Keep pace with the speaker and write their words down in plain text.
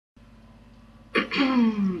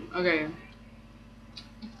Okay,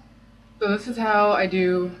 so this is how I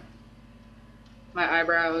do my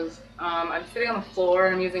eyebrows. I'm sitting on the floor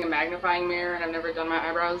and I'm using a magnifying mirror, and I've never done my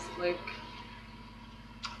eyebrows like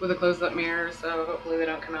with a close-up mirror, so hopefully they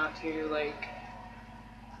don't come out too like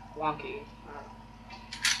wonky.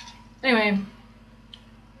 Anyway,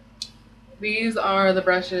 these are the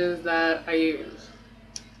brushes that I use.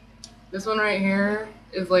 This one right here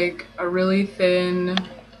is like a really thin,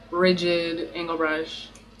 rigid angle brush.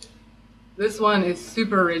 This one is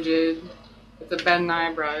super rigid. It's a bend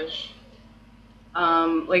eye brush.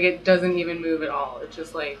 Like it doesn't even move at all. It's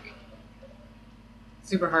just like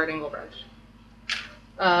super hard angle brush.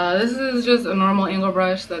 This is just a normal angle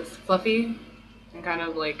brush that's fluffy and kind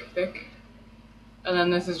of like thick. And then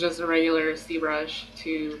this is just a regular C brush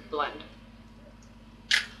to blend.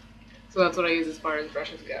 So that's what I use as far as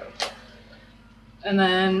brushes go. And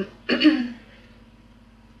then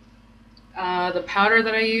the powder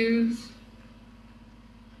that I use,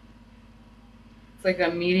 it's like a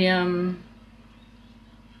medium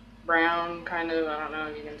brown kind of, I don't know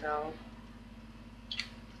if you can tell.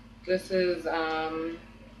 This is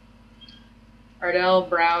Ardell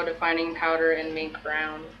Brow Defining Powder in Mink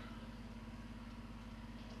Brown.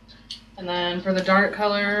 And then for the dark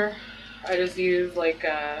color, I just use like,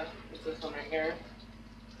 what's this one right here?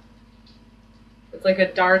 It's like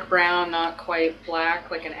a dark brown, not quite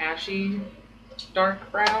black, like an ashy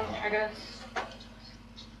dark brown, I guess.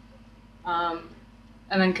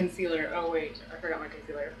 And then concealer. Oh wait, I forgot my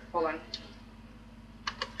concealer. Hold on.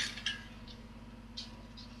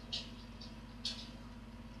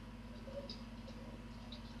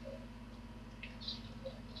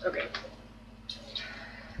 Okay.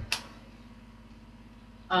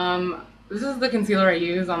 This is the concealer I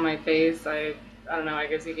use on my face. I don't know, I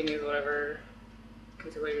guess you can use whatever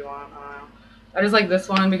concealer you want. I don't know. I just like this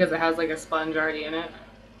one because it has like a sponge already in it.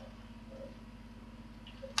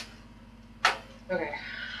 Okay.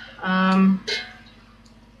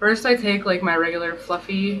 First I take like my regular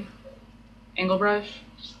fluffy angle brush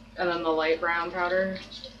and then the light brown powder.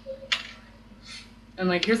 And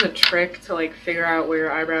like here's a trick to like figure out where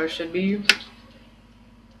your eyebrows should be.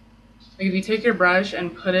 Like if you take your brush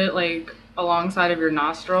and put it like alongside of your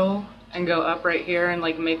nostril and go up right here and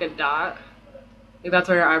like make a dot, like that's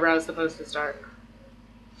where your eyebrow is supposed to start.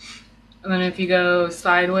 And then if you go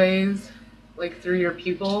sideways, like through your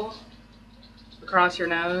pupil, across your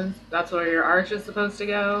nose, that's where your arch is supposed to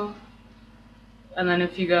go. And then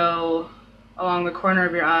if you go along the corner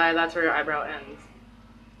of your eye, that's where your eyebrow ends.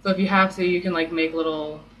 So if you have to, you can like make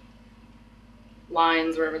little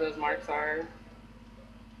lines wherever those marks are,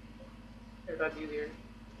 if that's easier.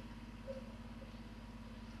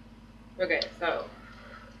 Okay, so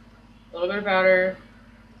a little bit of powder,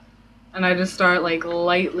 and I just start like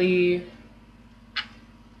lightly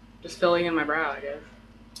just filling in my brow, I guess.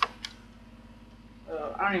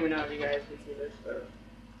 So I don't even know if you guys can see this, but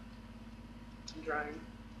I'm trying.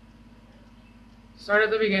 Start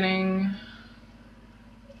at the beginning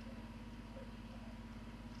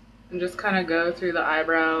and just kind of go through the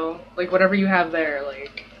eyebrow, like whatever you have there,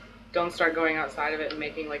 like don't start going outside of it and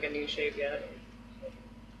making like a new shape yet.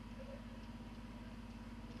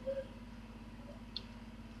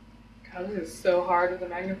 God, this is so hard with a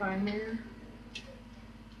magnifying mirror.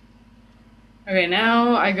 Okay,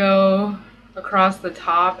 now I go across the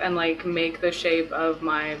top and like make the shape of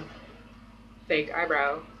my fake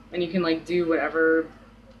eyebrow. And you can like do whatever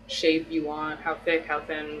shape you want, how thick, how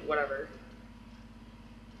thin, whatever.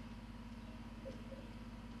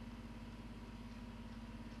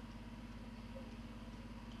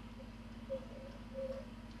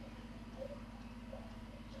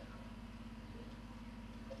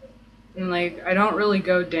 And like I don't really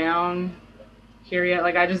go down here yet,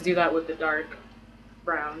 like I just do that with the dark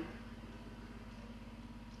brown.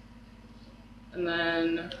 And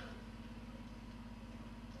then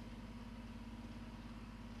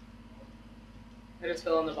I just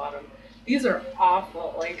fill in the bottom. These are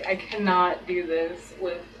awful. Like I cannot do this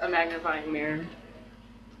with a magnifying mirror.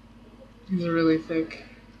 These are really thick.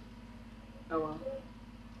 Oh well.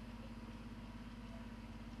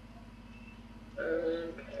 Okay.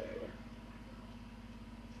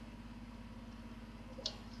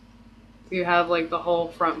 So you have like the whole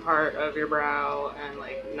front part of your brow and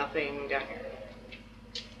like nothing down here.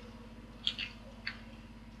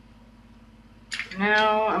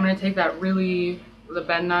 Now I'm gonna take that the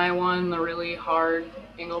bend eye one, the really hard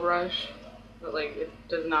angle brush, but like it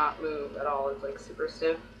does not move at all. It's like super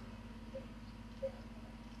stiff.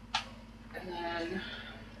 And then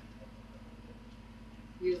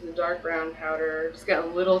use the dark brown powder. Just get a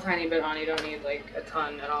little tiny bit on. You don't need like a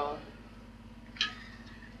ton at all.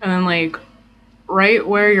 And then like right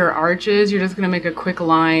where your arch is, you're just gonna make a quick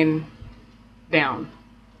line down.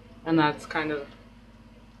 And that's kind of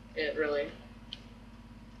it, really.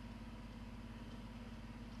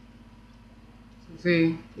 So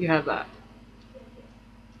see, you have that.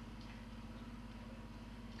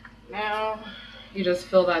 Now you just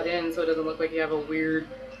fill that in so it doesn't look like you have a weird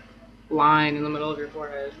line in the middle of your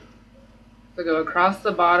forehead. So go across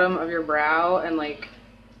the bottom of your brow and like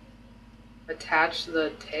attach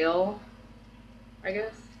the tail, I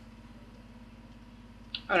guess.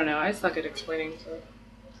 I don't know, I suck at explaining stuff.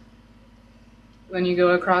 Then you go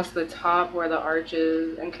across the top where the arch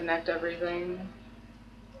is and connect everything.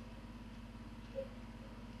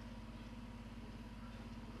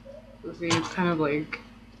 So see, it's kind of like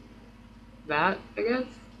that, I guess.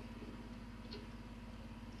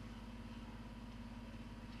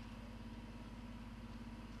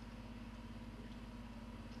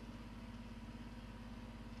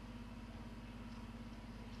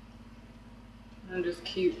 And just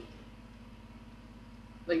keep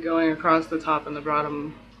like going across the top and the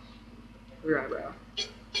bottom of your eyebrow.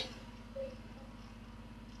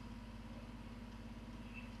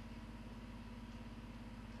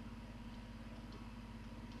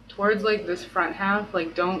 Towards like this front half,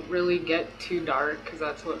 like don't really get too dark because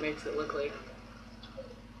that's what makes it look like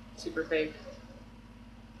super fake.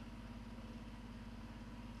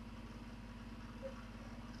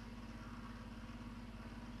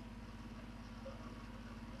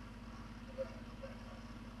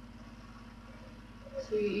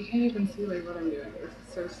 See, you can't even see like what I'm doing. This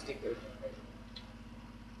is so stupid.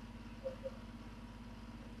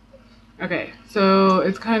 Okay, so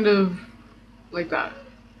it's kind of like that,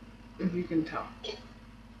 if you can tell.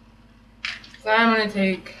 So I'm gonna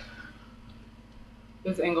take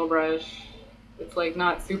this angle brush. It's like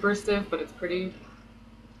not super stiff, but it's pretty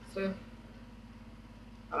stiff.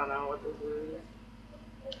 I don't know what this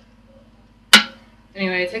is.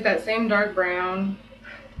 Anyway, take that same dark brown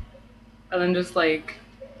and then just like,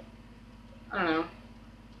 I don't know,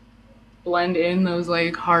 blend in those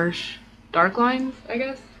like harsh dark lines, I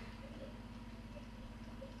guess.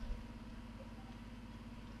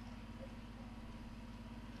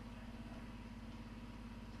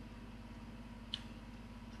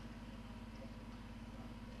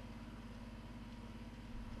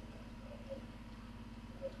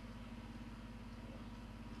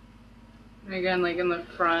 And again, like in the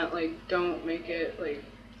front, like don't make it like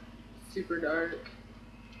super dark.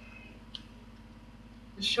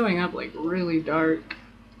 It's showing up like really dark.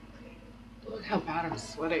 Look how bad I'm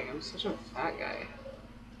sweating. I'm such a fat guy.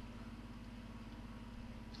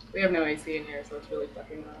 We have no AC in here, so it's really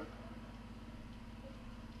fucking loud.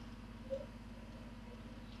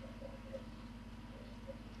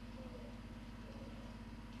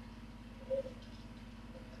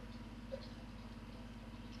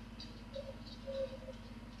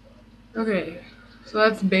 Okay, so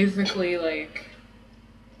that's basically like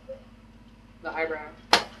the eyebrow.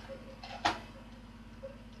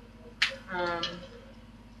 Um,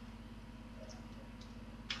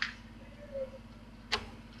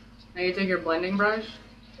 Now you take your blending brush,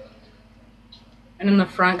 and in the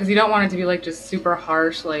front, because you don't want it to be like just super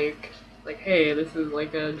harsh, like hey, this is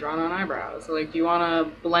like a drawn-on eyebrow. So like you want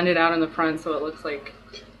to blend it out in the front so it looks like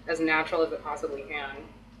as natural as it possibly can.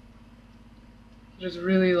 Just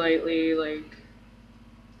really lightly, like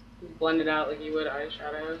blend it out like you would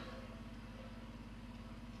eyeshadow.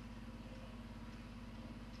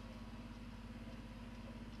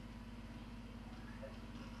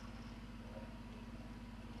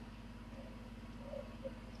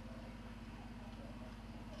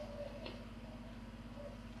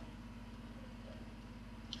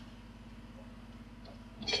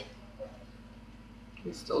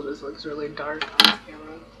 It still just looks really dark on this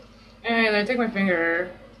camera. And I take my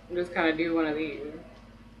finger and just kind of do one of these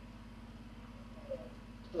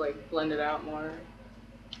to like blend it out more.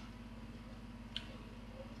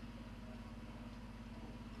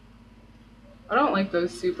 I don't like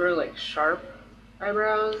those super like sharp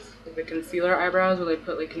eyebrows, like the concealer eyebrows where they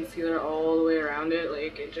put like concealer all the way around it.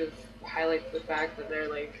 Like it just highlights the fact that they're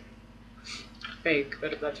like fake,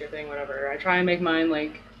 but if that's your thing, whatever. I try and make mine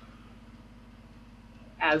like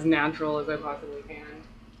as natural as I possibly can.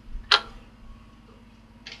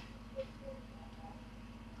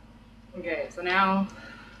 Okay, so now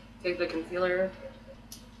take the concealer.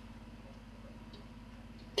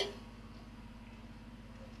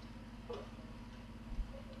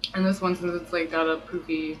 And this one, since it's like got a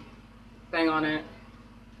poofy thing on it,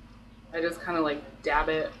 I just kind of like dab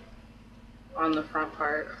it on the front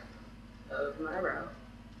part of my eyebrow.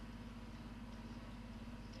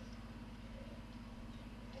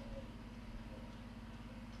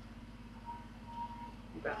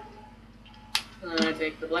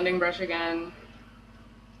 take the blending brush again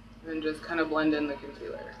and just kind of blend in the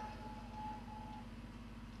concealer.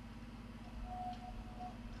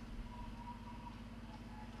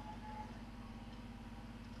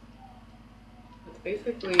 That's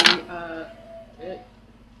basically it.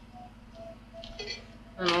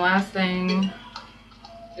 And the last thing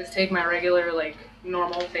is take my regular, like,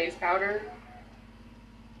 normal face powder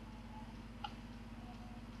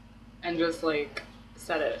and just, like,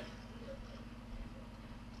 set it.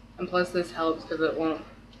 And plus this helps because it won't,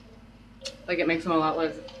 like, it makes them a lot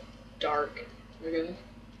less dark. Okay.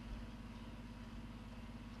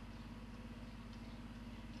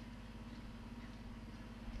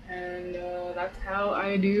 And that's how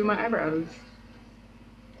I do my eyebrows.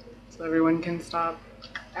 So everyone can stop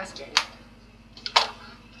asking.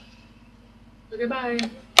 Okay, bye.